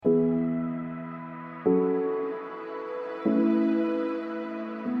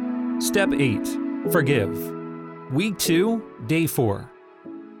Step 8. Forgive. Week 2, Day 4.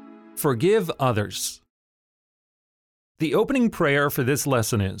 Forgive others. The opening prayer for this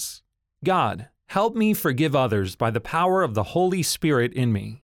lesson is, God, help me forgive others by the power of the Holy Spirit in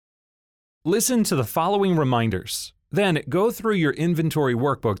me. Listen to the following reminders, then go through your inventory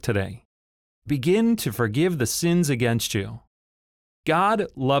workbook today. Begin to forgive the sins against you. God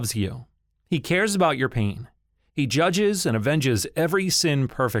loves you. He cares about your pain. He judges and avenges every sin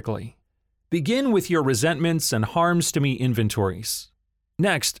perfectly. Begin with your resentments and harms to me inventories.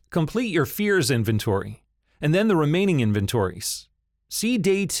 Next, complete your fears inventory, and then the remaining inventories. See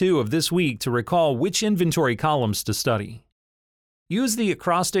Day 2 of this week to recall which inventory columns to study. Use the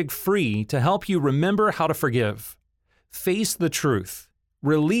acrostic FREE to help you remember how to forgive. Face the truth.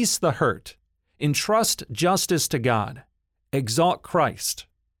 Release the hurt. Entrust justice to God. Exalt Christ.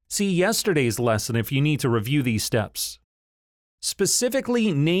 See yesterday's lesson if you need to review these steps.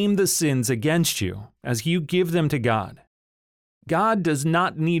 Specifically name the sins against you as you give them to God. God does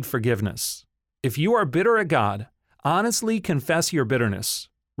not need forgiveness. If you are bitter at God, honestly confess your bitterness,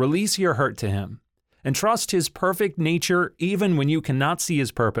 release your hurt to Him, and trust His perfect nature even when you cannot see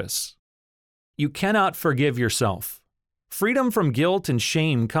His purpose. You cannot forgive yourself. Freedom from guilt and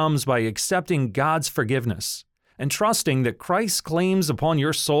shame comes by accepting God's forgiveness and trusting that Christ's claims upon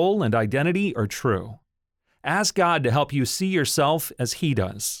your soul and identity are true. Ask God to help you see yourself as He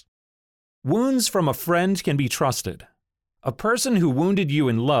does. Wounds from a friend can be trusted. A person who wounded you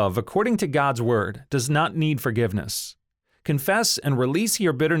in love according to God's word does not need forgiveness. Confess and release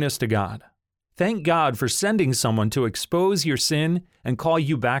your bitterness to God. Thank God for sending someone to expose your sin and call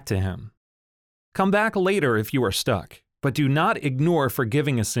you back to Him. Come back later if you are stuck, but do not ignore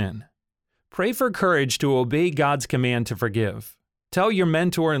forgiving a sin. Pray for courage to obey God's command to forgive. Tell your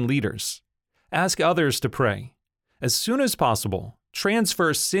mentor and leaders. Ask others to pray. As soon as possible,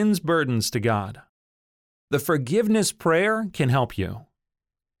 transfer sin's burdens to God. The forgiveness prayer can help you.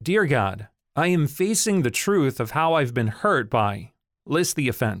 Dear God, I am facing the truth of how I've been hurt by. List the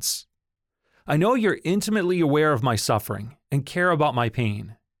offense. I know you're intimately aware of my suffering and care about my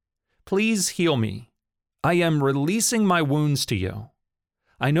pain. Please heal me. I am releasing my wounds to you.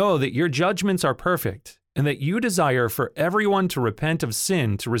 I know that your judgments are perfect and that you desire for everyone to repent of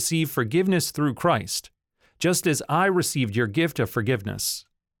sin to receive forgiveness through Christ, just as I received your gift of forgiveness.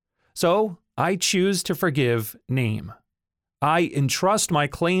 So, I choose to forgive name. I entrust my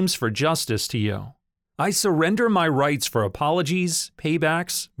claims for justice to you. I surrender my rights for apologies,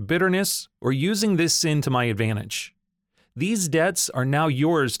 paybacks, bitterness, or using this sin to my advantage. These debts are now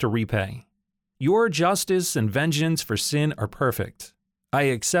yours to repay. Your justice and vengeance for sin are perfect. I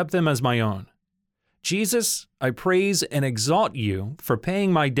accept them as my own. Jesus, I praise and exalt you for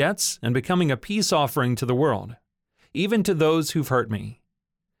paying my debts and becoming a peace offering to the world, even to those who've hurt me.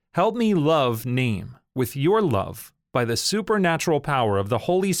 Help me love name with your love by the supernatural power of the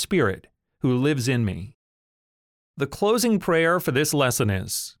Holy Spirit who lives in me. The closing prayer for this lesson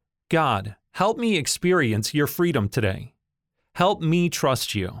is, God, help me experience your freedom today. Help me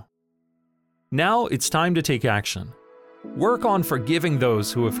trust you. Now it's time to take action. Work on forgiving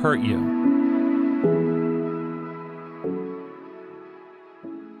those who have hurt you.